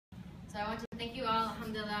So I want to thank you all,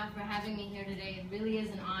 alhamdulillah, for having me here today. It really is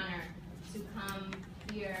an honor to come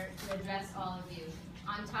here to address all of you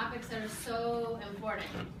on topics that are so important,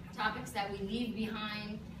 topics that we leave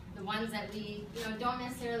behind, the ones that we don't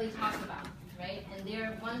necessarily talk about, right? And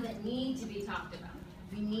they're ones that need to be talked about.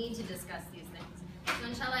 We need to discuss these things. So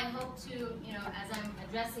inshallah, I hope to, as I'm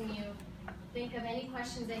addressing you, think of any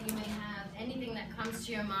questions that you may have, anything that comes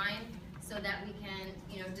to your mind, so that we can,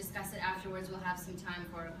 discuss it afterwards. We'll have some time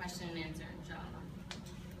for a question and answer, inshallah.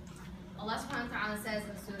 Allah subhanahu wa ta'ala says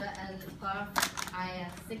in Surah Al-Qaf, ayah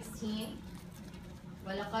 16,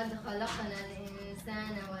 وَلَقَدْ خَلَقْنَا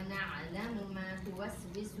الْإِنسَانَ وَنَعْلَمُ مَا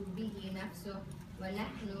تُوَسْوِسُ بِهِ نَفْسُهُ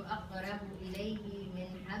وَنَحْنُ أَقْرَبُ إِلَيْهِ مِنْ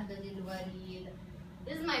حَبْلِ الْوَرِيدِ.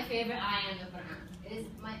 This is my favorite ayah in the Quran. It is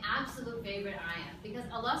my absolute favorite ayah because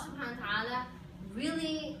Allah subhanahu wa ta'ala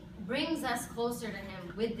really brings us closer to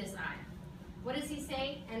Him with this ayah. What does He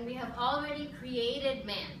say? And we have already created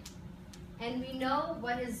man, and we know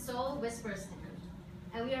what his soul whispers to him,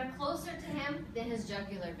 and we are closer to him than his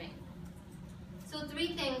jugular vein. So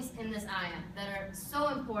 3 things in this ayah that are so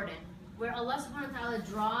important, where Allah subhanahu wa ta'ala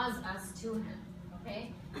draws us to Him,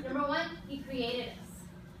 okay? Number 1, He created us.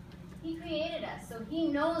 He created us, so He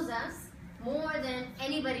knows us more than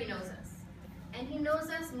anybody knows us. And He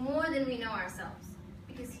knows us more than we know ourselves,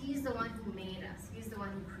 because He's the one who made us. He's the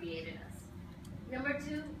one who created us. Number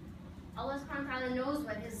 2, Allah subhanahu wa ta'ala knows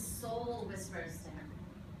what his soul whispers to him.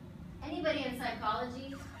 Anybody in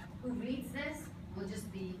psychology who reads this will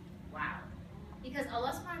just be, wow. Because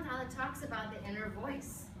Allah subhanahu wa ta'ala talks about the inner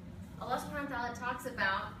voice. Allah subhanahu wa ta'ala talks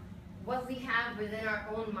about what we have within our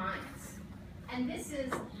own minds. And this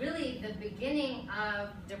is really the beginning of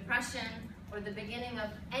depression, or the beginning of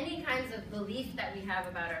any kinds of belief that we have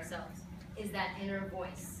about ourselves, is that inner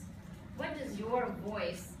voice. What does your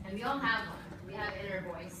voice, and we all have one, we have inner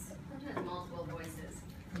voice, sometimes multiple voices.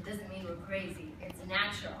 It doesn't mean we're crazy, it's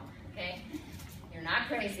natural, okay? You're not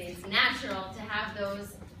crazy, it's natural to have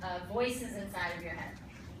those voices inside of your head.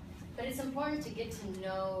 But it's important to get to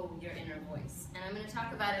know your inner voice. And I'm going to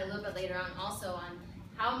talk about it a little bit later on also on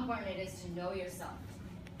how important it is to know yourself.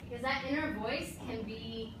 Because that inner voice can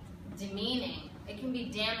be demeaning, it can be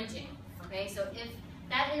damaging, okay? So if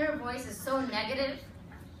that inner voice is so negative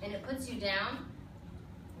and it puts you down,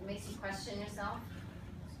 it makes you question yourself,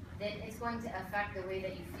 then it's going to affect the way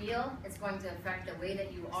that you feel, it's going to affect the way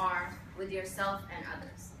that you are with yourself and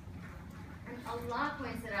others. And Allah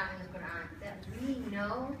points it out in the Quran that we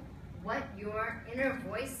know what your inner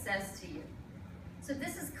voice says to you. So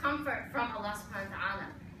this is comfort from Allah subhanahu wa ta'ala,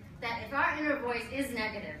 that if our inner voice is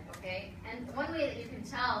negative, okay, and one way that you can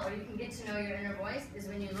tell or you can get to know your inner voice is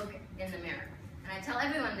when you look in the mirror. And I tell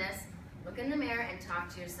everyone this, look in the mirror and talk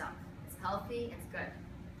to yourself. It's healthy, it's good.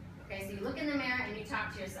 Okay, so you look in the mirror and you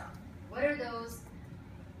talk to yourself. What are those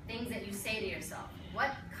things that you say to yourself?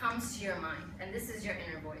 What comes to your mind? And this is your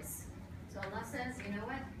inner voice. So Allah says, you know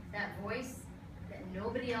what? That voice that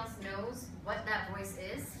nobody else knows what that voice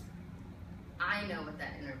is, I know what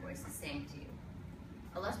that inner voice is saying to you.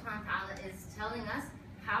 Allah subhanahu wa ta'ala is telling us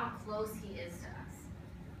how close He is to us.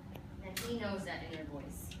 And He knows that inner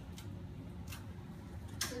voice.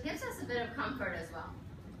 So it gives us a bit of comfort as well.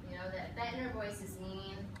 That that inner voice is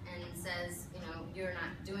mean and says, you're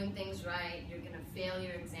not doing things right, you're going to fail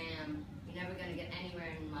your exam, you're never going to get anywhere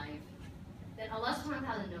in life. Then Allah subhanahu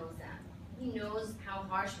wa ta'ala knows that. He knows how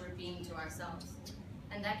harsh we're being to ourselves.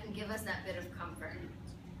 And that can give us that bit of comfort.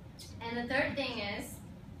 And the third thing is,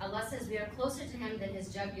 Allah says we are closer to Him than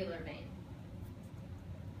His jugular vein.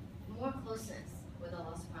 More closeness with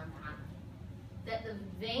Allah subhanahu wa ta'ala. That the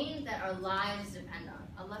vein that our lives depend on.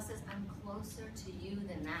 Allah says, I'm closer to you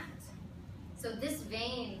than that. So this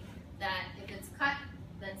vein that if it's cut,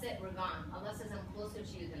 that's it, we're gone. Allah says, I'm closer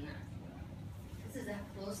to you than that. This is a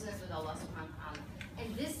closeness with Allah subhanahu wa ta'ala.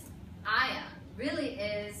 And this ayah really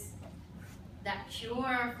is that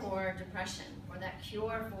cure for depression, or that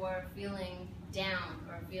cure for feeling down,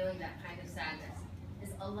 or feeling that kind of sadness. Is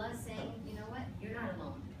Allah saying, you know what, you're not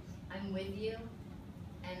alone. I'm with you,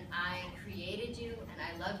 and I created you, and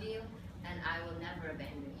I love you, and I will never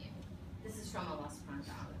abandon you. This is from Allah subhanahu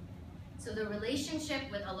wa ta'ala. So the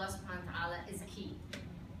relationship with Allah subhanahu wa ta'ala is key.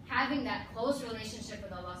 Having that close relationship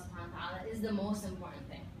with Allah subhanahu wa ta'ala is the most important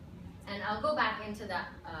thing. And I'll go back into that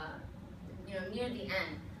near the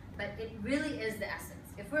end, but it really is the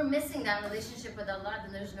essence. If we're missing that relationship with Allah,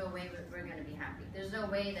 then there's no way we're going to be happy. There's no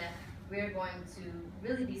way that we're going to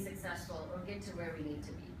really be successful or get to where we need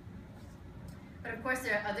to be. But of course,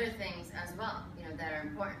 there are other things as well, that are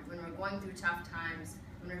important. When we're going through tough times,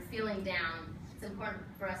 when we're feeling down, it's important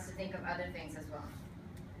for us to think of other things as well.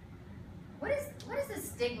 What is the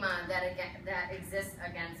stigma that exists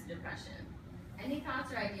against depression? Any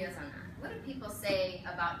thoughts or ideas on that? What do people say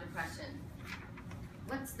about depression?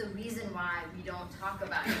 What's the reason why we don't talk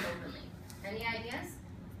about it openly? Any ideas?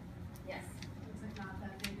 Yes. It's like not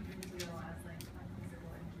that big of a deal as like a physical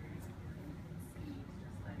injury.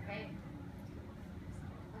 Okay.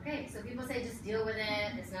 Okay, so people say just deal with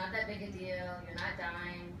it. It's not that big a deal. You're not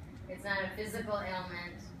dying. It's not a physical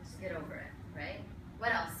ailment. Just get over it, right?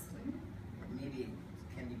 What else? Maybe it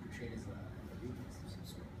can be portrayed as a weakness of some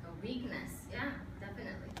sort. A weakness, yeah,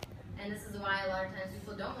 definitely. And this is why a lot of times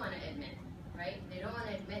people don't want to admit, right? They don't want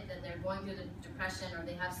to admit that they're going through the depression or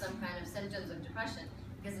they have some kind of symptoms of depression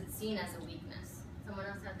because it's seen as a weakness. Someone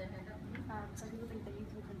else had their hand up? Some people think that you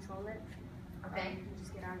can control it. Okay. You can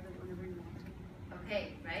just get out of it whenever you want to.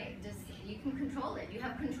 Okay, right? Just, you can control it. You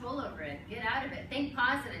have control over it. Get out of it. Think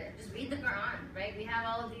positive. Just read the Quran, right? We have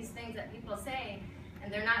all of these things that people say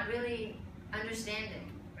and they're not really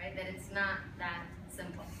understanding, right? That it's not that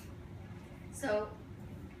simple. So,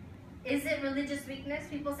 is it religious weakness?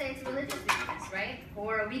 People say it's religious weakness, right?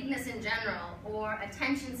 Or a weakness in general, or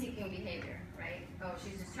attention-seeking behavior, right? Oh,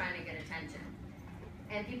 she's just trying to get attention.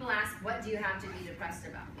 And people ask, what do you have to be depressed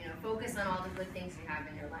about? You know, focus on all the good things you have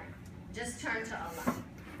in your life. Just turn to Allah.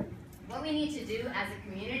 What we need to do as a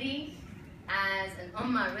community, as an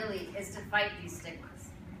ummah really, is to fight these stigmas.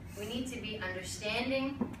 We need to be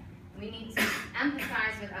understanding. We need to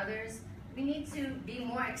empathize with others. We need to be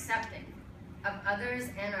more accepting of others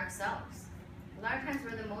and ourselves. A lot of times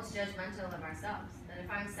we're the most judgmental of ourselves. That if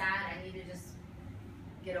I'm sad, I need to just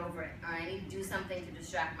get over it, or I need to do something to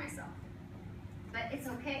distract myself. But it's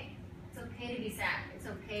okay. It's okay to be sad. It's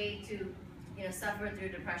okay to, suffer through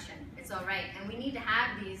depression. It's all right. And we need to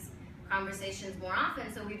have these conversations more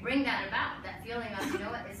often so we bring that about, that feeling of, you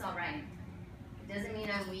know what, it's all right. It doesn't mean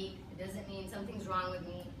I'm weak. It doesn't mean something's wrong with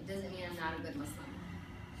me. It doesn't mean I'm not a good Muslim.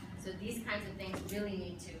 So these kinds of things really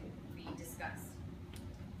need to be discussed.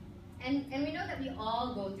 And we know that we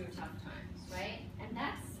all go through tough times, right? And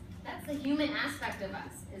that's the human aspect of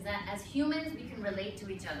us, is that as humans we can relate to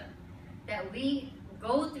each other. That we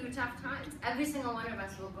go through tough times. Every single one of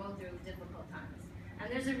us will go through difficult times.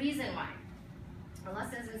 And there's a reason why. Allah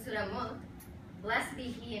says in Surah Mulk, "Blessed be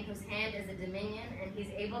he in whose hand is the dominion, and he's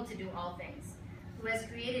able to do all things. Who has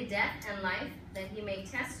created death and life, that he may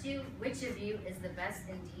test you, which of you is the best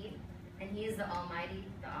indeed, and he is the Almighty,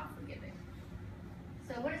 the all-forgiving."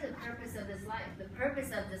 So what is the purpose of this life? The purpose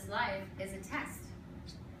of this life is a test.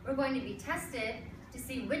 We're going to be tested to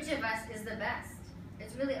see which of us is the best.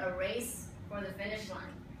 It's really a race for the finish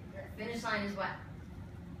line. The finish line is what?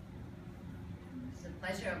 It's the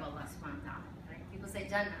pleasure of Allah subhanahu wa ta'ala, right? People say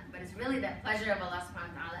Jannah, but it's really that pleasure of Allah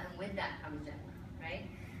subhanahu wa ta'ala, and with that comes Jannah, right?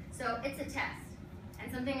 So it's a test.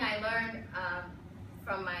 And something I learned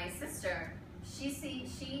from my sister, she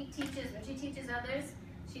teaches, when she teaches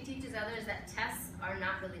others that tests are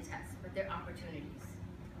not really tests, but they're opportunities.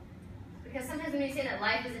 Because sometimes when you say that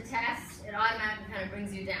life is a test, it automatically kind of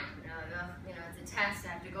brings you down. It's a test, I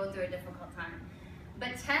have to go through a difficult time.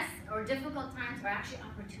 But tests or difficult times are actually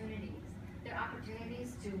opportunities. They're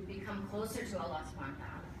opportunities to become closer to Allah subhanahu wa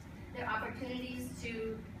ta'ala. They're opportunities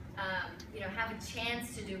to have a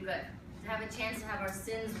chance to do good, to have a chance to have our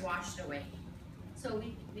sins washed away. So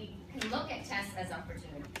we can look at tests as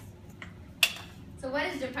opportunities. So what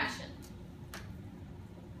is depression?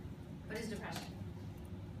 What is depression?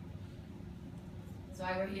 That's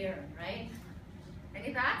why we're here, right?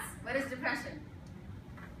 Any thoughts? What is depression?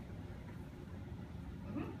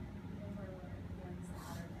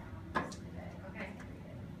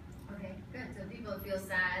 Okay, good. So people feel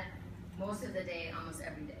sad most of the day, almost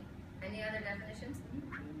every day. Any other definitions?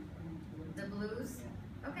 The blues?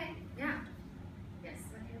 Okay, yeah. Yes.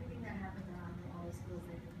 When everything that happens around you always feels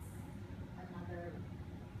like it's another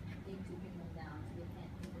thing to bring them down, so they can't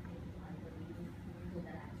think of things on, but when you do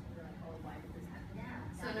that action, you're like, oh, why did this happen? Yeah.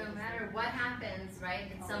 So no matter what happens, right,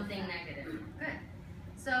 it's something negative. Good.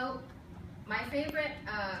 So my favorite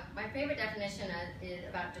definition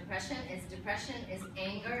about depression is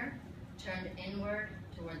anger turned inward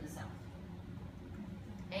toward the self.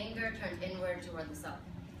 Anger turned inward toward the self.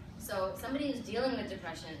 So somebody who's dealing with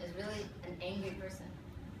depression is really an angry person.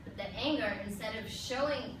 But that anger, instead of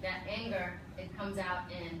showing that anger, it comes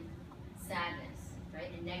out in sadness,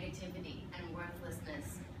 right? In negativity and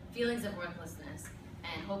worthlessness, feelings of worthlessness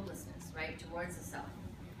and hopelessness, right? Towards the self.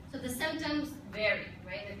 So the symptoms vary,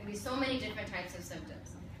 right? There can be so many different types of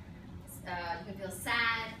symptoms. You can feel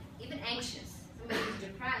sad, even anxious. Somebody who's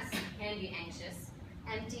depressed can be anxious,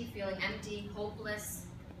 empty, feeling empty, hopeless,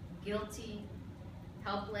 guilty,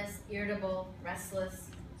 helpless, irritable, restless.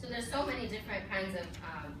 So there's so many different kinds of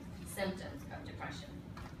symptoms of depression.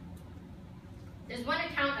 There's one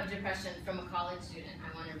account of depression from a college student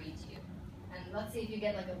I want to read to you. And let's see if you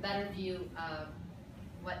get like a better view of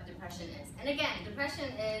what depression is. And again,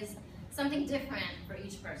 depression is something different for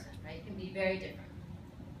each person, right? It can be very different.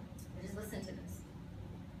 But just listen to this.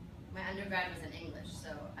 My undergrad was in English, so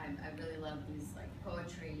I really love these like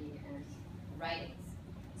poetry and writings.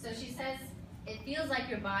 So she says, it feels like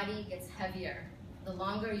your body gets heavier the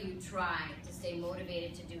longer you try to stay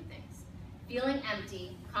motivated to do things. Feeling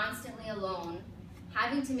empty, constantly alone,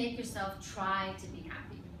 having to make yourself try to be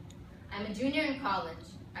happy. I'm a junior in college.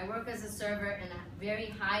 I work as a server in a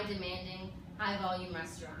very high demanding, high volume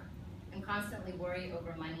restaurant and constantly worry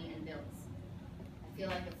over money and bills. I feel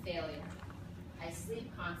like a failure. I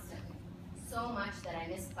sleep constantly, so much that I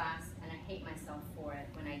miss class and I hate myself for it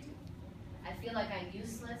when I do. I feel like I'm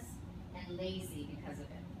useless and lazy because of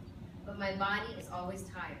it. But my body is always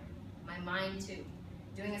tired, my mind too.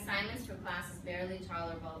 Doing assignments for class is barely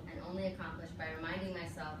tolerable and only accomplished by reminding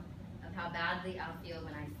myself of how badly I'll feel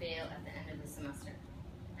when I fail at the end of the semester.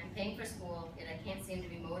 I'm paying for school, yet I can't seem to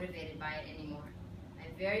be motivated by it anymore. I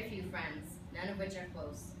have very few friends, none of which are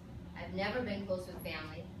close. I've never been close with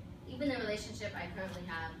family. Even the relationship I currently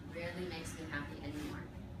have rarely makes me happy anymore.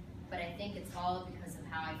 But I think it's all because of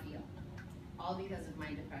how I feel. All because of my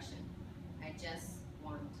depression. I just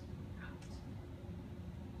want out.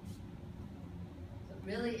 So it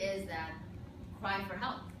really is that cry for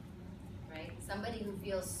help, right? Somebody who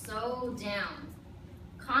feels so down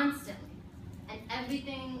constantly, and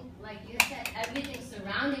everything, like you said, everything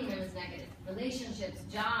surrounding them is negative. Relationships,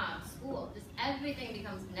 jobs, school, just everything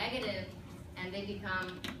becomes negative, and they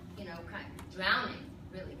become, you know, kind of drowning,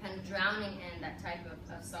 really, kind of drowning in that type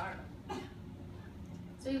of sorrow.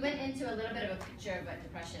 So we went into a little bit of a picture of what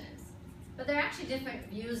depression is. But there are actually different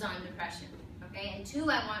views on depression, okay? And two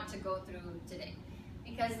I want to go through today.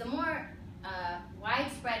 Because the more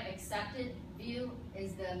widespread accepted view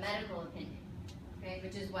is the medical opinion, okay?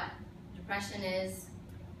 Which is what? Depression is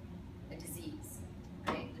a disease,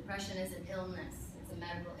 right? Depression is an illness. It's a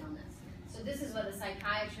medical illness. So this is what the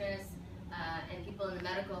psychiatrists and people in the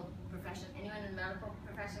medical profession, anyone in the medical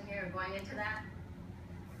profession here are going into that?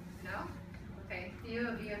 No? Okay, few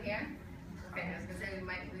of you here? Okay, I was going to say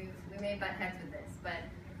we may butt heads with this, but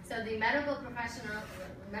so the medical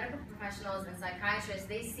professionals and psychiatrists,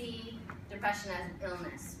 they see depression as an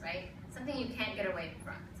illness, right? Something you can't get away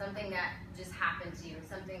from, something that just happened to you,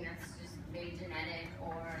 something that's just maybe genetic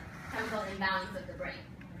or chemical imbalance of the brain.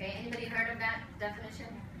 Okay, anybody heard of that definition?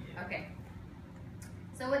 Okay.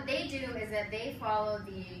 So what they do is that they follow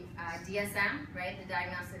the DSM, right, the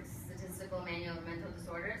Diagnostic Statistical Manual of Mental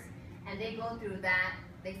Disorders, and they go through that,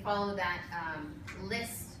 they follow that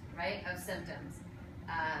list, right, of symptoms.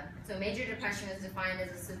 So major depression is defined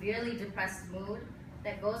as a severely depressed mood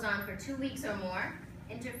that goes on for 2 weeks or more,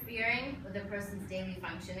 interfering with a person's daily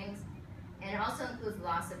functionings, and it also includes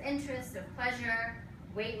loss of interest, of pleasure,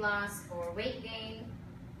 weight loss or weight gain,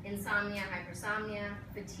 insomnia, hypersomnia,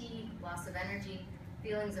 fatigue, loss of energy,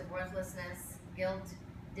 feelings of worthlessness, guilt,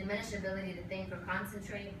 diminished ability to think or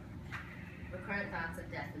concentrate, recurrent thoughts of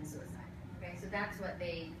death and suicide. Okay, so that's what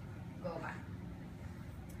they go by.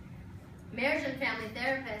 Marriage and family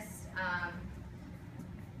therapists,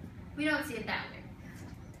 we don't see it that way.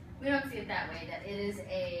 We don't see it that way, that it is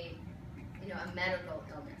a medical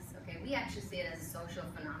illness. Okay, we actually see it as a social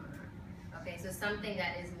phenomenon. Okay, so something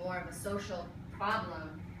that is more of a social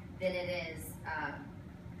problem than it is, an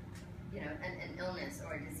illness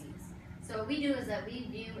or a disease. So what we do is that we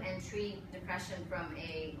view and treat depression from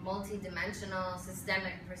a multidimensional,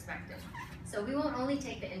 systemic perspective. So we won't only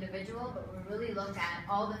take the individual, but we'll really look at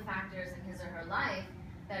all the factors in his or her life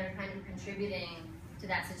that are kind of contributing to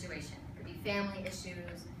that situation. It could be family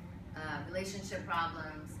issues, relationship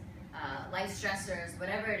problems, life stressors,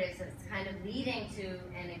 whatever it is that's kind of leading to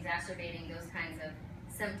and exacerbating those kinds of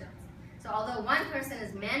symptoms. So although one person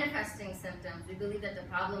is manifesting symptoms, we believe that the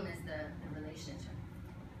problem is the relationship.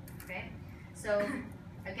 Okay? So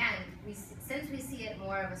again, since we see it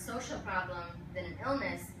more of a social problem than an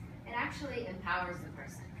illness, it actually empowers the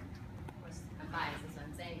person. Of course, I'm biased, that's why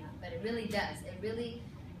I'm saying that, but it really does. It really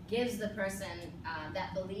gives the person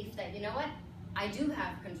that belief that, you know what, I do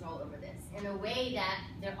have control over this in a way that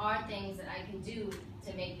there are things that I can do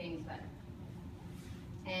to make things better.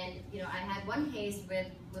 And I had one case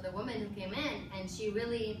with a woman who came in, and she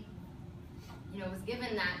really, was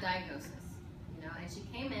given that diagnosis, and she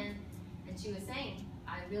came in and she was saying,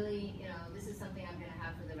 I really, this is something I'm going to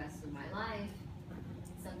have for the rest of my life.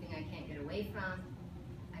 It's something I can't get away from.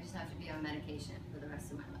 I just have to be on medication for the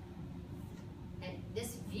rest of my life. And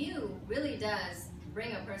this view really does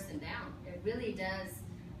bring a person down. It really does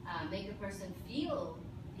make a person feel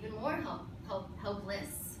even more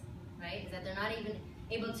helpless, right? Is that they're not even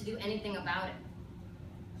able to do anything about it.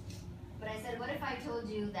 But I said, what if I told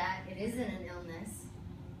you that it isn't an illness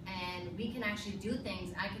and we can actually do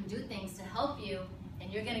things, I can do things to help you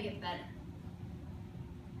and you're gonna get better.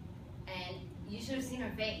 And you should have seen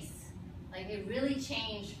her face. Like, it really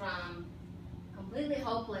changed from completely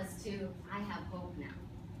hopeless to, I have hope now.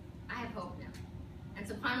 I have hope now. And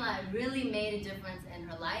subhanAllah, it really made a difference in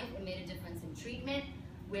her life. It made a difference in treatment,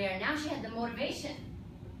 where now she had the motivation,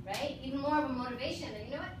 right? Even more of a motivation that,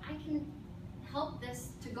 you know what, I can help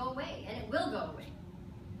this to go away, and it will go away.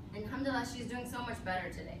 And alhamdulillah, she's doing so much better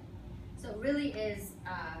today. So it really is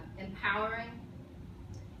empowering.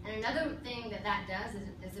 And another thing that does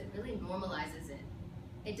is it really normalizes it.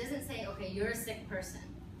 It doesn't say, okay, you're a sick person,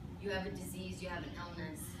 you have a disease, you have an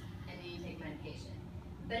illness, and you need to take medication.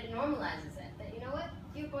 But it normalizes it, that you know what,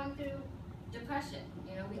 you're going through depression.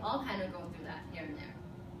 You know, we all kind of go through that here and there,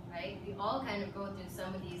 right? We all kind of go through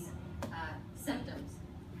some of these symptoms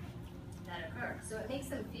that occur. So it makes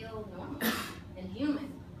them feel normal and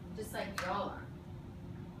human, just like we all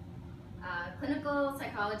are. Clinical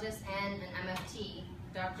psychologist and an MFT,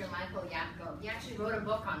 Dr. Michael Yapko, he actually wrote a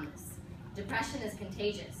book on this. Depression is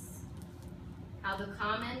contagious. How the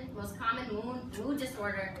most common mood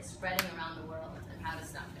disorder is spreading around the world and how to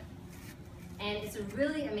stop it. And it's a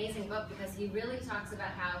really amazing book because he really talks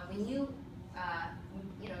about how when you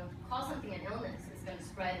call something an illness, it's going to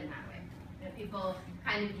spread in that way. You know, people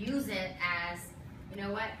kind of use it as, you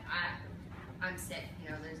know what, I'm sick. You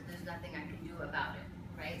know, there's nothing I can do about it,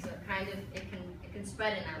 right? So it can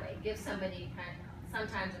spread in that way. It gives somebody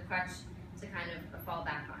sometimes a crutch to kind of fall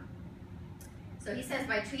back on. So he says,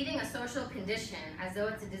 by treating a social condition as though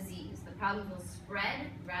it's a disease, the problems will spread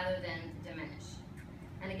rather than diminish.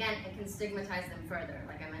 And again, it can stigmatize them further,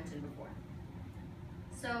 like I mentioned before.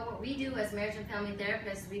 So what we do as marriage and family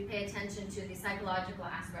therapists, we pay attention to the psychological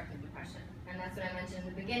aspect of depression. And that's what I mentioned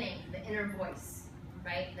in the beginning, the inner voice,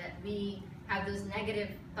 right? That we have those negative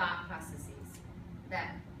thought processes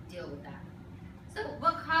that deal with that. So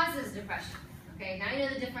what causes depression? Okay, now you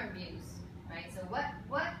know the different views, right? So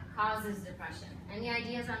what causes depression? Any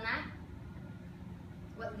ideas on that?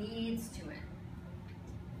 What leads to it?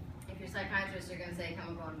 If you're a psychiatrist, you're going to say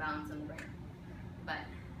chemical imbalance in the brain. But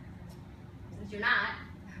since you're not,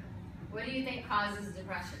 what do you think causes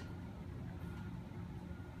depression?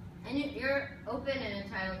 And you're open and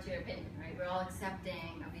entitled to your opinion, right? We're all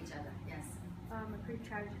accepting of each other. Yes? A pretty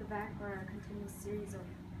tragic event or a continuous series of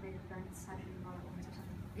big events happening all at once or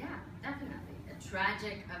something. Yeah, definitely. A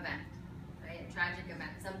tragic event, right? A tragic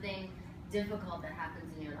event. Something difficult that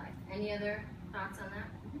happens in your life. Any other thoughts on that?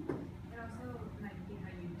 It also might be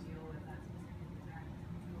how you deal with that specific event.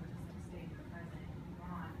 Or just like stay in the present and move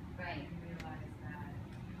on. Right. And realize that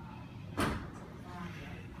sort of bond,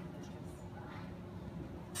 right? It's just people have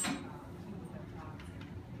thoughts and maybe some thoughts.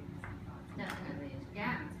 Definitely.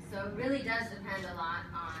 Yeah. So it really does depend a lot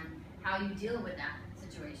on how you deal with that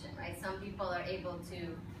situation, right? Some people are able to,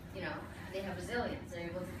 you know, they have resilience. They're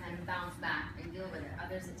able to kind of bounce back and deal with it.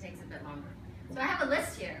 Others, it takes a bit longer. So I have a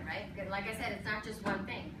list here, right? Because like I said, it's not just one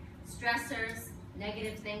thing. Stressors,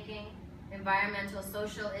 negative thinking, environmental,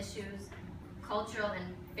 social issues, cultural and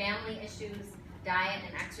family issues, diet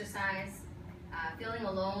and exercise, feeling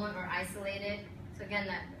alone or isolated. So again,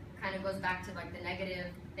 that kind of goes back to like the negative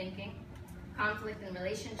thinking, conflict in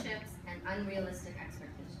relationships, and unrealistic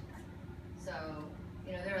expectations. So,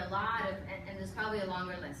 you know, there are a lot of, and there's probably a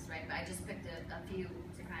longer list, right? But I just picked a few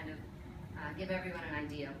to kind of give everyone an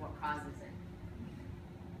idea of what causes it.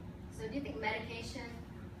 So do you think medication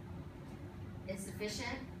is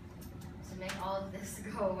sufficient to make all of this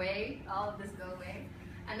go away?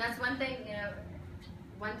 And that's one thing, you know,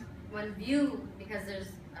 one view, because there's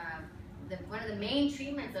one of the main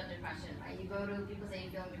treatments of depression, right? You go to, people say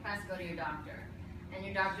you're feeling depressed, go to your doctor. And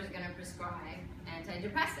your doctor is going to prescribe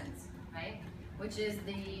antidepressants, right? Which is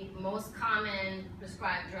the most common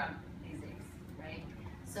prescribed drug these days, right?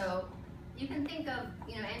 So you can think of,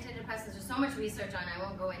 you know, antidepressants, there's so much research on it, I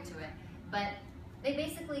won't go into it, but they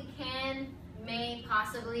basically may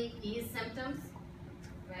possibly ease symptoms,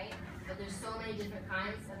 right? But there's so many different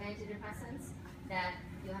kinds of antidepressants that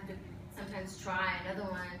you have to sometimes try another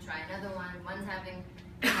one. One's having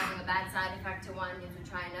a bad side effect to one, you have to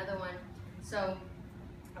try another one. So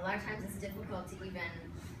a lot of times it's difficult to even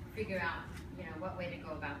figure out, you know, what way to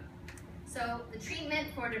go about it. So the treatment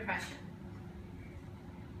for depression.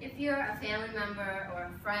 If you're a family member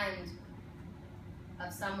or a friend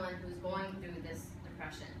of someone who's going through this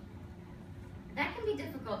depression, that can be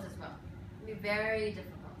difficult as well. It can be very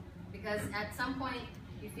difficult because at some point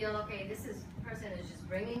you feel, okay, this is person is just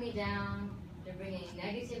bringing me down, they're bringing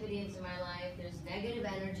negativity into my life, there's negative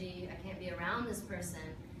energy, I can't be around this person,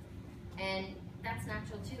 and that's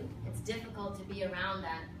natural too. It's difficult to be around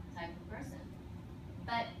that type of person.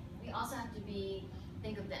 But we also have to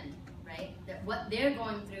think of them, right? That what they're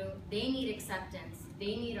going through, they need acceptance,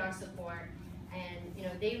 they need our support, and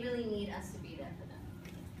they really need us to be there for them.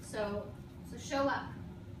 So show up,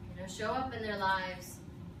 show up in their lives,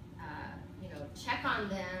 check on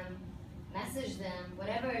them, message them,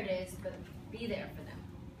 whatever it is, but be there for them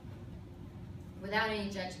without any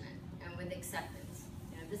judgment and with acceptance.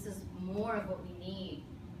 This is more of what we need,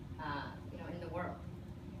 in the world.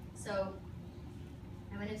 So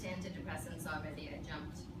I went into antidepressants already. I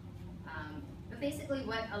jumped. But basically,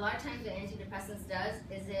 what a lot of times what antidepressants does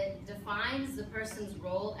is it defines the person's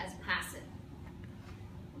role as passive.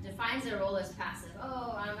 It defines their role as passive.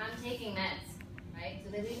 Oh, I'm taking meds, right?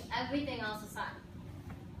 So they leave everything else aside.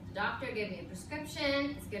 The doctor gave me a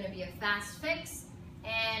prescription. It's going to be a fast fix,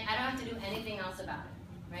 and I don't have to do anything else about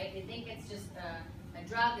it, right? They think it's just a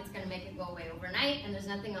drug. It's going to make it go away overnight, and there's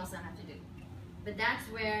nothing else I have to do. But that's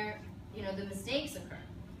where the mistakes occur,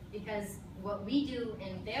 because what we do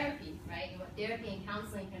in therapy, right, and what therapy and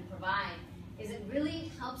counseling can provide is it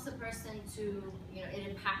really helps the person to,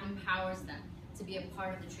 it empowers them to be a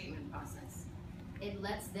part of the treatment process. It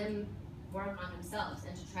lets them work on themselves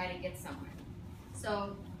and to try to get somewhere.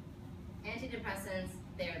 So, antidepressants,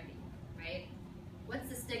 therapy, right? What's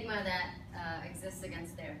the stigma that exists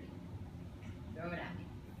against therapy? Throw it at me.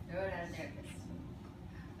 Throw it at a therapist.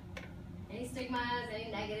 Any stigmas, any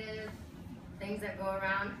negative things that go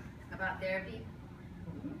around about therapy?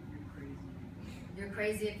 You're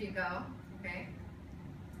crazy if you go, okay?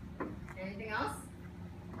 Anything else?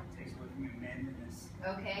 Takes away from your manliness.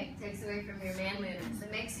 Okay, takes away from your manliness.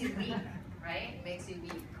 It makes you weak, right? It makes you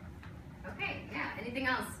weak. Okay, yeah, anything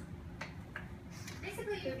else?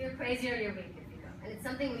 Basically, you're crazy or you're weak if you go. And it's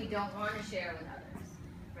something we don't want to share with others,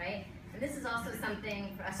 right? And this is also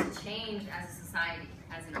something for us to change as a society,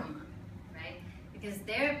 as an ummah, right? Because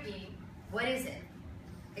therapy, what is it?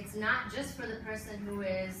 It's not just for the person who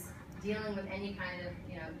is dealing with any kind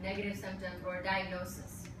of negative symptoms or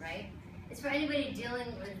diagnosis, right? It's for anybody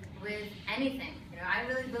dealing with anything. I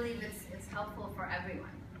really believe it's helpful for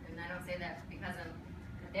everyone. And I don't say that because I'm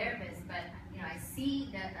a therapist, but I see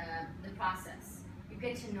that the process. You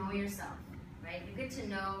get to know yourself, right? You get to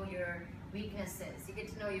know your weaknesses. You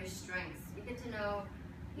get to know your strengths. You get to know,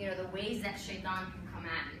 the ways that shaitan can come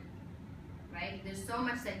at you, right? There's so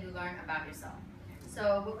much that you learn about yourself.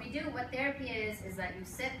 So what therapy is that you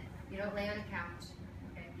sit, you don't lay on a couch,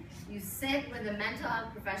 okay? You sit with a mental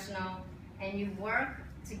health professional and you work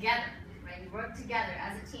together, right? You work together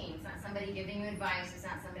as a team. It's not somebody giving you advice. It's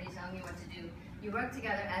not somebody telling you what to do. You work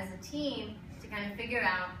together as a team to kind of figure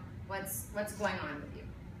out what's going on with you,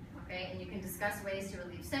 okay? And you can discuss ways to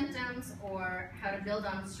relieve symptoms or how to build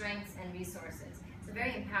on strengths and resources. It's a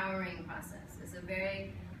very empowering process. It's a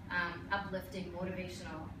very uplifting,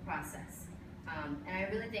 motivational process. And I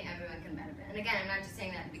really think everyone can benefit. And again, I'm not just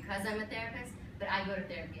saying that because I'm a therapist, but I go to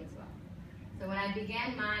therapy as well. So when I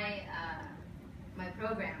began my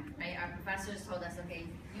program, right, our professors told us, okay,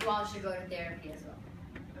 you all should go to therapy as well.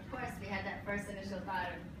 Of course, we had that first initial thought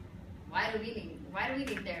of, why do we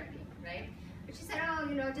need therapy, right? But she said, oh,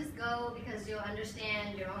 just go because you'll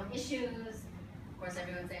understand your own issues. Of course,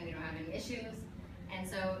 everyone's saying we don't have any issues. And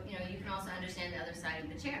so, you can also understand the other side of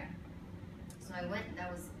the chair. So I went,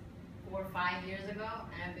 that was 4 or 5 years ago,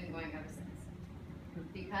 and I've been going ever since.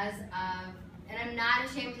 Because and I'm not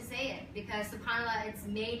ashamed to say it, because subhanAllah, it's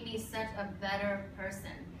made me such a better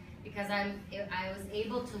person. Because I was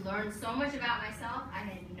able to learn so much about myself, I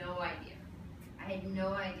had no idea. I had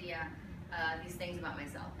no idea these things about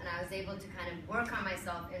myself. And I was able to kind of work on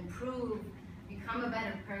myself, improve, become a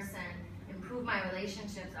better person, improve my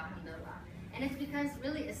relationships, alhamdulillah. And it's because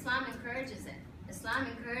really Islam encourages it. Islam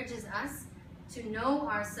encourages us to know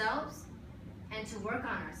ourselves and to work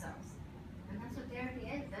on ourselves. And that's what therapy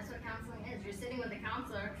is. That's what counseling is. You're sitting with a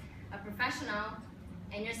counselor, a professional,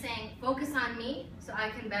 and you're saying, focus on me so I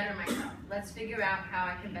can better myself. Let's figure out how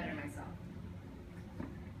I can better myself.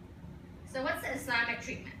 So what's the Islamic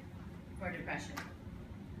treatment for depression?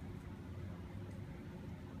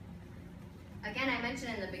 Again, I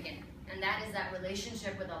mentioned in the beginning, and that is that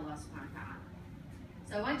relationship with Allah subhanahu wa ta'ala.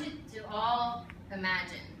 So I want you to all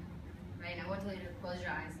imagine, right? I won't tell you to close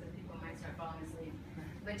your eyes because people might start falling asleep.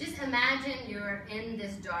 But just imagine you're in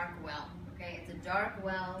this dark well, okay? It's a dark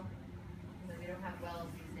well. So we don't have wells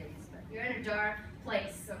these days, but you're in a dark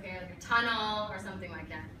place, okay? Like a tunnel or something like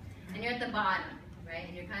that. And you're at the bottom, right?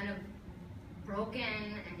 And you're kind of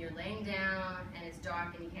broken and you're laying down and it's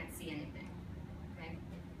dark and you can't see anything.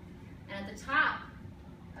 And at the top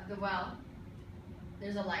of the well,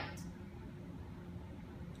 there's a light.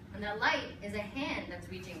 And that light is a hand that's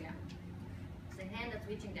reaching down. It's a hand that's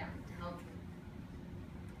reaching down to help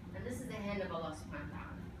you. And this is the hand of Allah subhanahu wa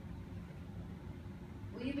ta'ala.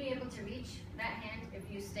 Will you be able to reach that hand if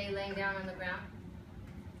you stay laying down on the ground?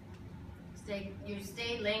 You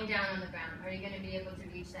stay laying down on the ground. Are you going to be able to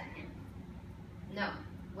reach that hand? No.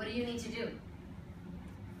 What do you need to do?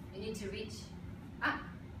 You need to reach up,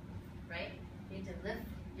 right? You need to lift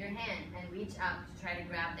your hand and reach up to try to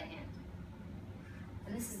grab the hand.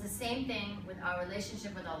 And this is the same thing with our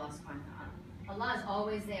relationship with Allah subhanahu wa ta'ala. Allah is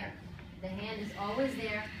always there. The hand is always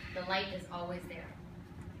there. The light is always there.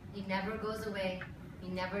 He never goes away. He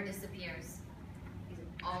never disappears. He's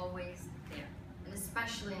always there. And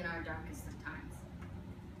especially in our darkest of times.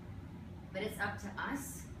 But it's up to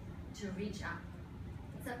us to reach up.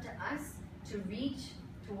 It's up to us to reach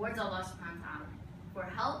towards Allah subhanahu wa ta'ala for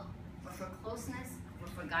help or for closeness or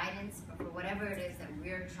for guidance or for whatever it is that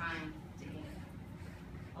we're trying to gain.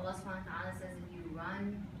 Allah subhanahu wa ta'ala says if you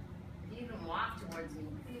run, if you even walk towards me,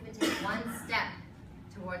 if you even take one step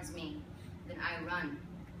towards me, then I run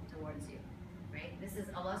towards you. Right? This is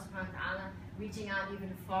Allah subhanahu wa ta'ala reaching out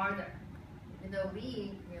even farther. Even though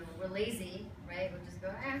we're lazy, right? We'll just go,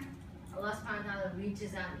 Allah subhanahu wa ta'ala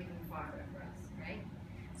reaches out even farther for us, right?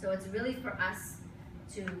 So it's really for us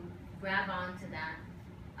to grab onto that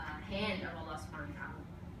hand of Allah subhanahu wa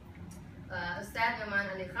ta'ala. Ustad Yaman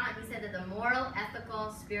Ali Khan, he said that the moral,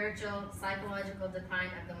 ethical, spiritual, psychological decline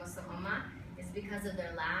of the Muslim Ummah is because of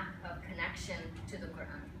their lack of connection to the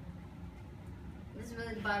Quran. This is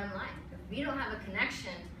really the bottom line. If we don't have a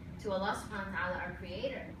connection to Allah subhanahu wa ta'ala, our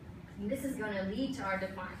creator, this is going to lead to our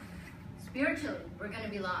decline. Spiritually, we're going to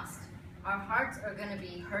be lost. Our hearts are going to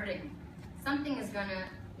be hurting. Something is going to,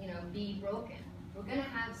 be broken. We're going to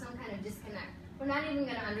have some kind of disconnect. We're not even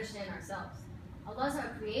going to understand ourselves. Allah's our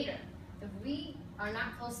creator. If we are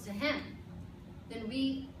not close to Him, then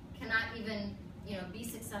we cannot even, be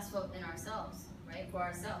successful in ourselves, right? For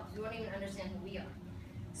ourselves. We won't even understand who we are.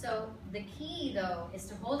 So the key, though, is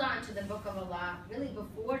to hold on to the Book of Allah really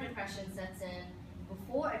before depression sets in,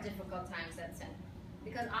 before a difficult time sets in.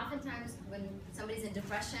 Because oftentimes when somebody's in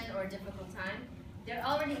depression or a difficult time, they're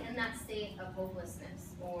already in that state of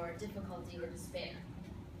hopelessness or difficulty or despair.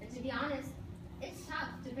 And to be honest, it's tough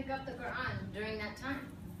to pick up the Quran during that time.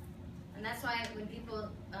 And that's why when people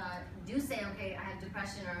do say, okay, I have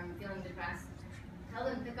depression or I'm feeling depressed, tell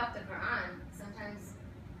them to pick up the Quran. Sometimes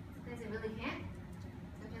they really can't.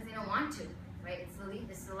 Sometimes they don't want to, right?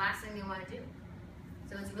 It's the last thing they want to do.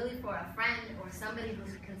 So it's really for a friend or somebody who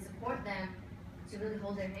can support them to really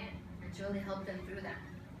hold their hand and to really help them through that.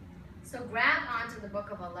 So grab onto the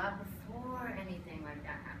Book of Allah before anything like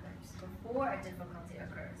that happens, before a difficulty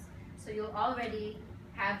occurs. So you'll already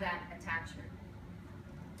have that attachment.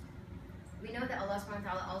 We know that Allah subhanahu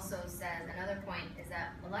wa ta'ala also says, another point is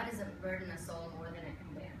that Allah doesn't burden a soul more than it can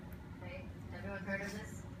bear. Right? Everyone heard of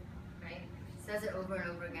this? Right? It says it over and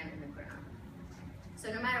over again in the Quran.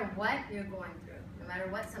 So no matter what you're going through, no matter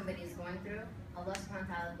what somebody is going through, Allah subhanahu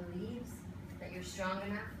wa ta'ala believes that you're strong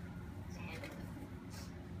enough to handle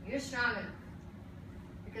it. You're strong enough.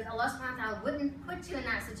 Because Allah subhanahu wa ta'ala wouldn't put you in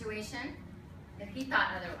that situation if He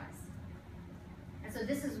thought otherwise. And so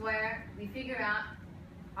this is where we figure out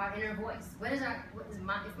our inner voice.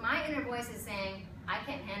 If my inner voice is saying, I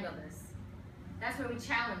can't handle this, that's where we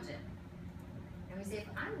challenge it. And we say, if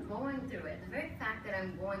I'm going through it, the very fact that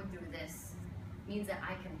I'm going through this means that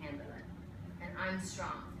I can handle it. And I'm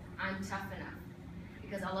strong. I'm tough enough.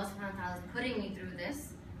 Because Allah subhanahu wa ta'ala is putting me through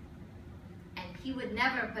this, and He would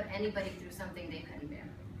never put anybody through something they couldn't bear.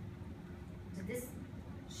 So this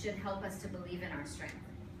should help us to believe in our strength.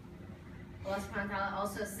 Allah subhanahu wa ta'ala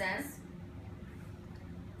also says,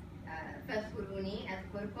 فَاذْكُرُونِي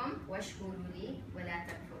أَذْكُرْكُمْ وَاشْكُرُوا لِي وَلَا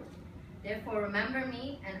تَكْفُرُونِ. Therefore remember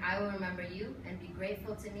me, and I will remember you, and be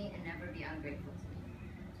grateful to me, and never be ungrateful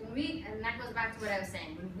to me. And that goes back to what I was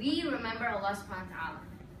saying. When we remember Allah subhanahu wa ta'ala,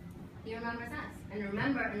 He remembers us. And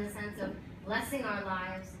remember in the sense of blessing our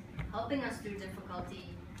lives, helping us through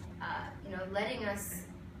difficulty, letting us,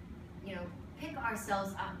 pick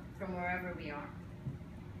ourselves up from wherever we are.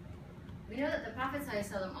 We know that the Prophet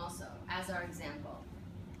ﷺ also, as our example,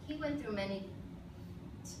 he went through many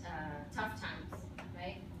tough times,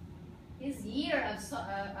 right? His year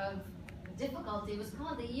of difficulty was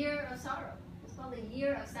called the year of sorrow. It was called the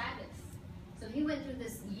year of sadness. So he went through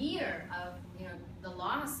this year of, the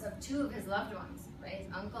loss of two of his loved ones, right? His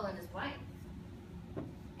uncle and his wife.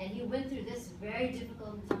 And he went through this very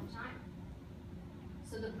difficult and tough time.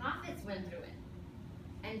 So the prophets went through it.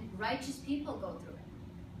 And righteous people go through it.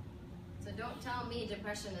 So don't tell me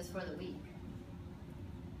depression is for the weak,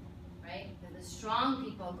 right? The strong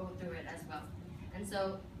people go through it as well. And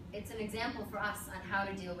so it's an example for us on how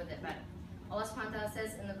to deal with it better. Allah subhanahu wa ta'ala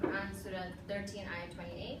says in the Quran, Surah 13, Ayah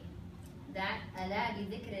 28, that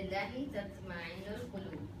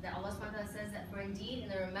Allah subhanahu wa ta'ala says that for indeed in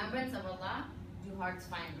the remembrance of Allah do hearts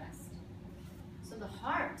find rest. So the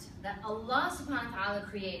heart that Allah subhanahu wa ta'ala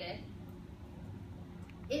created,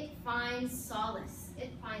 it finds solace,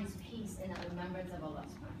 it finds peace in the remembrance of Allah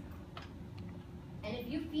subhanahu wa ta'ala. And if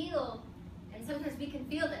you feel, and sometimes we can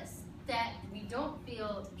feel this, that we don't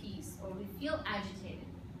feel peace or we feel agitated,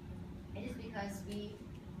 it is because we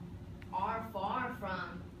are far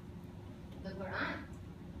from the Quran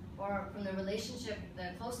or from the relationship,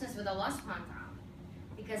 the closeness with Allah subhanahu wa ta'ala.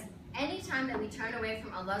 Because anytime that we turn away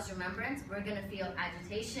from Allah's remembrance, we're going to feel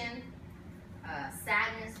agitation,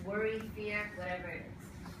 sadness, worry, fear, whatever it is.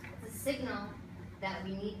 It's a signal that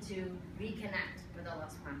we need to reconnect with Allah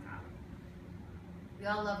subhanahu wa ta'ala. We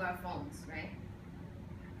all love our phones, right?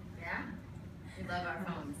 Yeah? We love our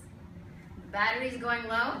phones. The battery's going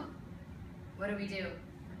low. What do we do?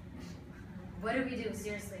 What do we do?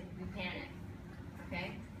 Seriously, we panic.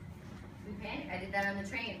 Okay? We panic. I did that on the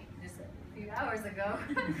train just a few hours ago.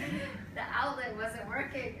 The outlet wasn't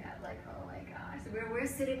working. I'm like, oh my gosh. We're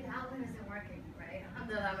sitting, the outlet isn't working, right?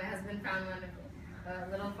 Alhamdulillah, my husband found one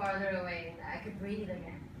a little farther away. I could breathe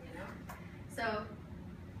again, you know?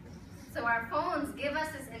 So our phones give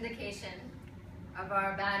us this indication of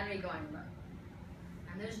our battery going low.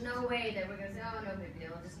 And there's no way that we're going to say, oh, no big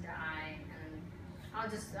deal, it'll just die. And I'll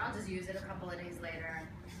just use it a couple of days later.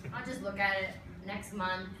 I'll just look at it next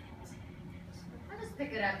month. I'll just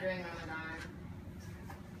pick it up during Ramadan.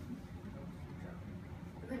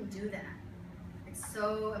 We wouldn't do that. It's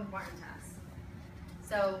so important to us.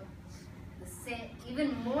 So,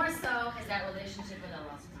 even more so is that relationship with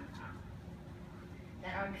Allah subhanahu wa ta'ala.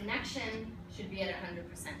 That our connection should be at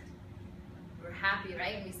 100%. We're happy,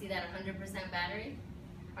 right? And we see that 100% battery.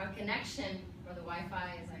 Our connection, or the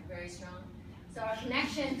Wi-Fi is like very strong. So our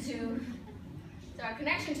connection to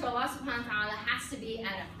Allah subhanahu wa ta'ala has to be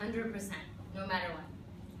at 100%, no matter what,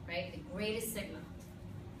 right? The greatest signal.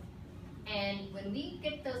 And when we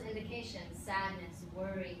get those indications, sadness,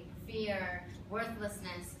 worry, fear,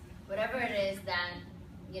 worthlessness, whatever it is that,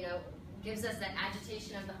 you know, gives us that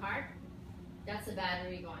agitation of the heart, that's the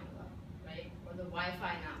battery going low, right? Or the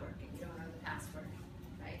Wi-Fi not working, you don't know the password,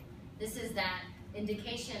 right? This is that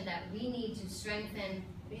indication that we need to strengthen,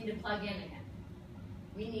 we need to plug in again.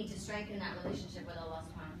 We need to strengthen that relationship with Allah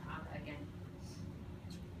subhanahu wa ta'ala again.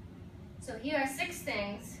 So here are 6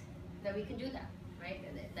 things that we can do that, right?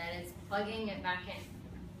 That is plugging it back in.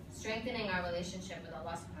 Strengthening our relationship with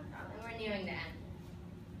Allah subhanahu wa ta'ala. And we're nearing the end.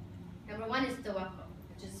 Number 1 is tawakkul,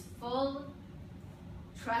 which is full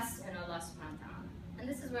trust in Allah subhanahu wa ta'ala. And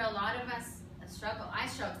this is where a lot of us struggle. I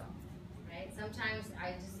struggle, right? Sometimes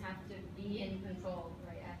I just have to be in control,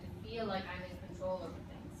 right? I have to feel like I'm in control over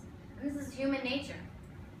things. And this is human nature.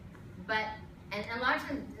 And a lot of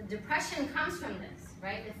times, depression comes from this,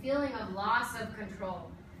 right? The feeling of loss of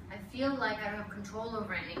control. I feel like I don't have control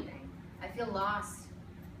over anything. I feel lost.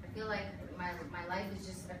 I feel like my life is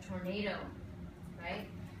just a tornado, right?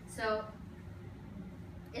 So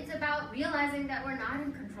it's about realizing that we're not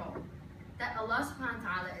in control, that Allah subhanahu wa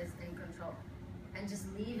ta'ala is in control, and just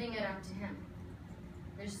leaving it up to Him.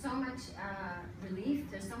 There's so much relief,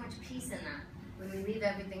 there's so much peace in that when we leave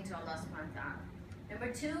everything to Allah subhanahu wa ta'ala. Number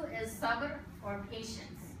 2 is sabr, or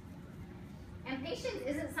patience. And patience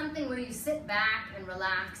isn't something where you sit back and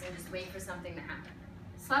relax and just wait for something to happen.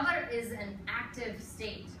 Sabr is an active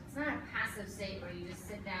state. It's not a passive state where you just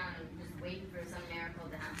sit down and just wait for some miracle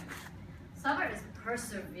to happen. Sabr is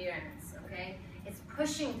perseverance, okay? It's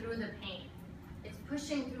pushing through the pain. It's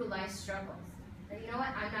pushing through life's struggles. That, you know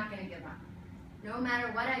what, I'm not going to give up. No matter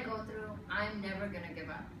what I go through, I'm never going to give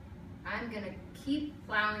up. I'm going to keep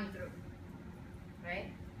plowing through,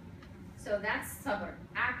 right? So that's sabr,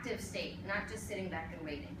 active state, not just sitting back and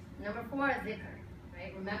waiting. Number 4 is dhikr,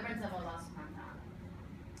 right? Remembrance of Allah subhanahu wa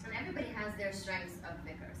ta'ala. And everybody has their strengths of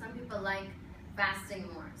dhikr. Some people like fasting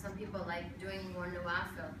more. Some people like doing more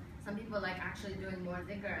nawafil. Some people like actually doing more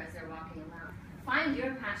dhikr as they're walking around. Find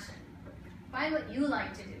your passion. Find what you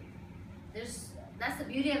like to do. That's the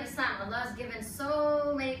beauty of Islam. Allah has given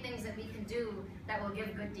so many things that we can do that will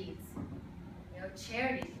give good deeds. You know,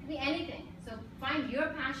 charity, it could be anything. So find your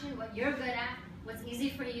passion, what you're good at, what's easy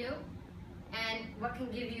for you, and what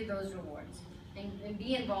can give you those rewards. And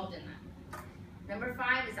be involved in that. Number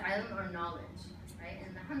 5 is ilm, or knowledge, right?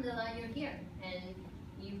 And alhamdulillah, you're here. And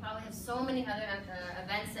you probably have so many other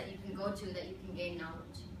events that you can go to that you can gain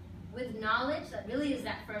knowledge. With knowledge, that really is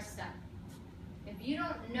that first step. If you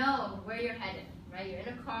don't know where you're headed, right? You're in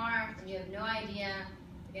a car and you have no idea,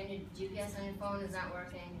 again, your GPS on your phone is not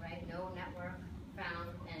working, right? No network found,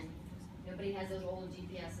 and nobody has those old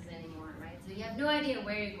GPSs anymore, right? So you have no idea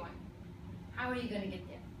where you're going. How are you going to get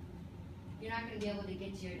there? You're not going to be able to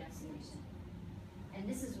get to your destination. And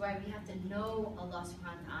this is why we have to know Allah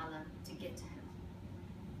subhanahu wa ta'ala to get to Him.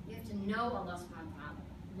 You have to know Allah subhanahu wa ta'ala.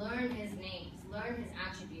 Learn His names, learn His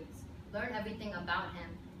attributes, learn everything about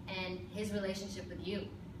Him and His relationship with you.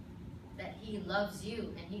 That He loves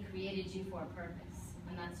you and He created you for a purpose,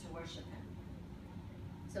 and that's to worship Him.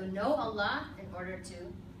 So know Allah in order to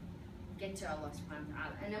get to Allah subhanahu wa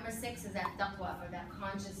ta'ala. And number 6 is that taqwa, or that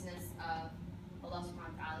consciousness of Allah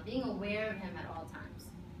subhanahu wa ta'ala, being aware of Him at all times.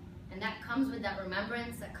 And that comes with that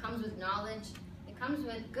remembrance, that comes with knowledge, it comes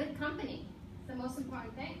with good company. The most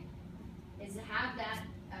important thing is to have that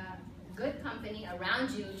good company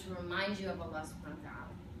around you to remind you of Allah subhanahu wa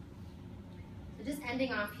ta'ala. So just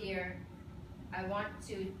ending off here, I want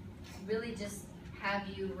to really just have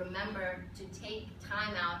you remember to take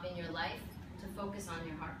time out in your life to focus on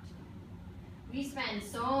your heart. We spend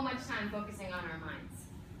so much time focusing on our minds,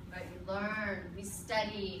 right? We learn, we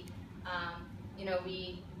study,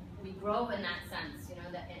 we grow in that sense,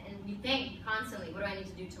 and we think constantly, what do I need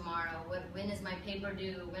to do tomorrow? When is my paper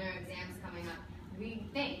due? When are exams coming up? We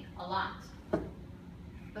think a lot,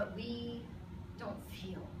 but we don't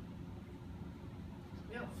feel.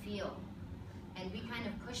 We don't feel. And we kind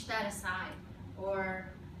of push that aside, or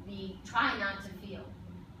we try not to feel.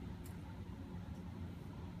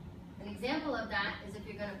 An example of that is if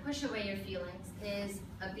you're going to push away your feelings is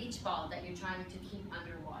a beach ball that you're trying to keep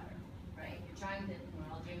underwater, right? You're trying to,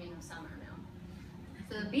 we're all dreaming of summer now.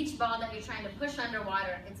 So the beach ball that you're trying to push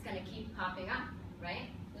underwater, it's going to keep popping up, right?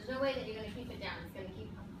 There's no way that you're going to keep it down. It's going to keep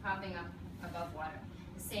popping up above water.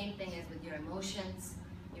 The same thing is with your emotions,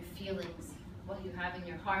 your feelings, what you have in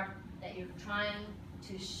your heart that you're trying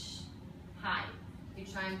to hide. You're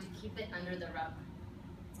trying to keep it under the rug.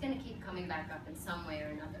 It's going to keep coming back up in some way or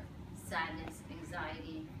another. Sadness,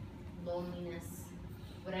 anxiety, loneliness,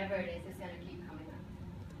 whatever it is, it's going to keep coming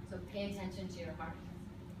up. So pay attention to your heart.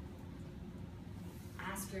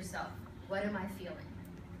 Ask yourself, what am I feeling?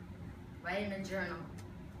 Write in a journal.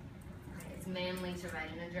 Okay, it's manly to write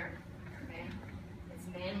in a journal. Okay? It's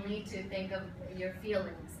manly to think of your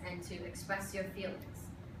feelings and to express your feelings,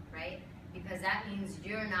 right? Because that means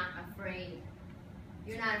you're not afraid.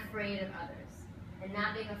 You're not afraid of others. And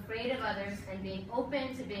not being afraid of others and being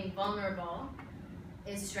open to being vulnerable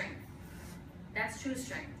is strength. That's true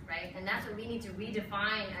strength, right? And that's what we need to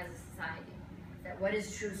redefine as a society. That what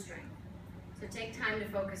is true strength? So take time to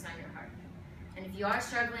focus on your heart. And if you are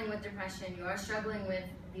struggling with depression, you are struggling with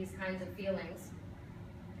these kinds of feelings,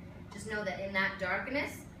 just know that in that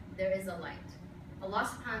darkness, there is a light. Allah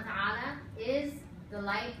subhanahu wa ta'ala is the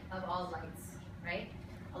light of all lights, right?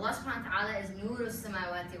 Allah subhanahu wa ta'ala is Nurus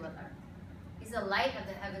samawati wal ard. He's the light of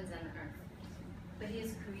the heavens and the earth. But He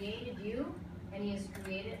has created you, and He has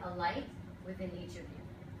created a light within each of you.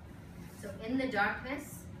 So in the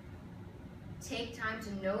darkness, take time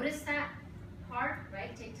to notice that heart,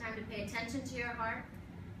 right? Take time to pay attention to your heart.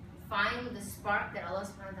 Find the spark that Allah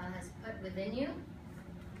subhanahu wa ta'ala has put within you.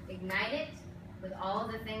 Ignite it with all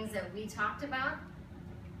the things that we talked about,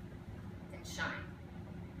 and shine.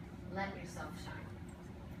 Let yourself shine.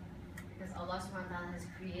 Because Allah subhanahu wa ta'ala has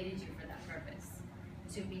created you for that purpose.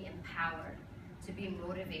 To be empowered, to be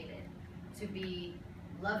motivated, to be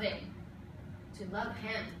loving, to love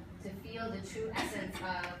Him, to feel the true essence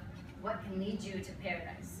of what can lead you to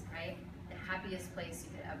paradise, right? The happiest place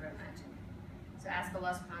you could ever imagine. So ask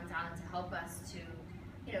Allah subhanahu wa ta'ala to help us to,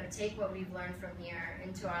 take what we've learned from here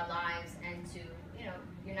into our lives and to,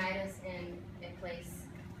 unite us in a place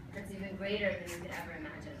that's even greater than you could ever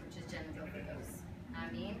imagine, which is Jannah al-Firdaus.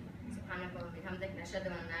 Ameen. سبحانك وبحمدك نشهد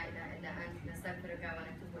أن لا إله إلا أنت نستغفرك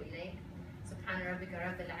ونتوب إليك سبحان ربك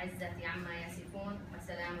رب العزة عما يصفون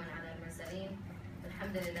وسلام على المرسلين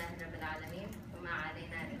والحمد لله رب العالمين وما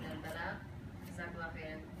علينا إلا البلاغ جزاك الله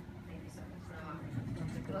خيرا. Thank you so much. السلام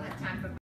عليكم. Go ahead.